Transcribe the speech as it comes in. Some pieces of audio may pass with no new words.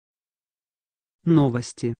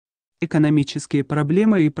Новости. Экономические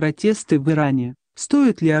проблемы и протесты в Иране.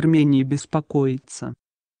 Стоит ли Армении беспокоиться?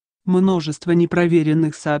 Множество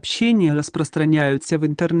непроверенных сообщений распространяются в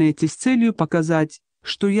интернете с целью показать,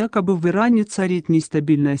 что якобы в Иране царит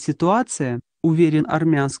нестабильная ситуация, уверен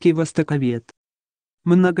армянский востоковед.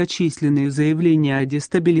 Многочисленные заявления о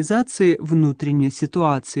дестабилизации внутренней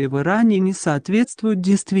ситуации в Иране не соответствуют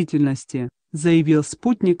действительности, заявил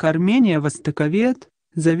Sputnik Армения востоковед,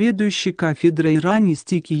 заведующий кафедрой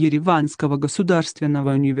иранистики Ереванского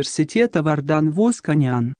государственного университета Вардан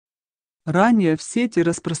Восканян. Ранее в сети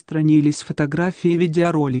распространились фотографии и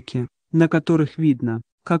видеоролики, на которых видно,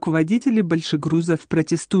 как водители большегрузов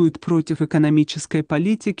протестуют против экономической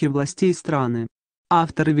политики властей страны.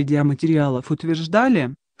 Авторы видеоматериалов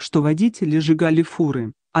утверждали, что водители сжигали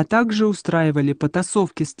фуры, а также устраивали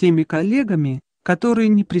потасовки с теми коллегами, которые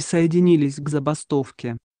не присоединились к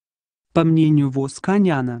забастовке. По мнению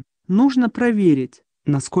Восканяна, нужно проверить,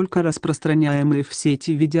 насколько распространяемые в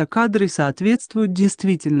сети видеокадры соответствуют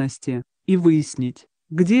действительности, и выяснить,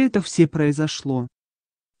 где это все произошло.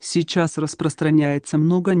 Сейчас распространяется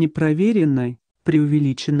много непроверенной,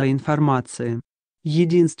 преувеличенной информации.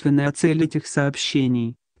 Единственная цель этих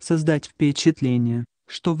сообщений – создать впечатление,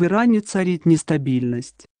 что в Иране царит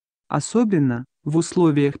нестабильность. Особенно, в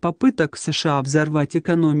условиях попыток США взорвать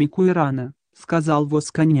экономику Ирана, сказал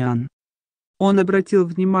Восканян. Он обратил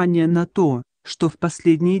внимание на то, что в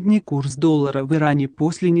последние дни курс доллара в Иране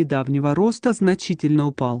после недавнего роста значительно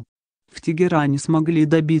упал. В Тегеране смогли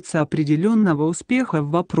добиться определенного успеха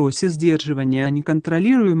в вопросе сдерживания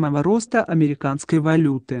неконтролируемого роста американской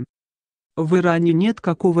валюты. В Иране нет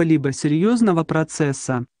какого-либо серьезного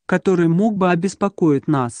процесса, который мог бы обеспокоить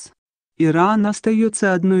нас. Иран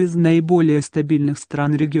остается одной из наиболее стабильных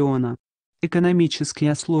стран региона.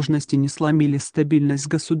 Экономические сложности не сломили стабильность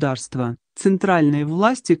государства. Центральные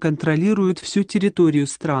власти контролируют всю территорию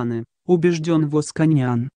страны, убежден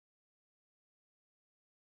Восканян.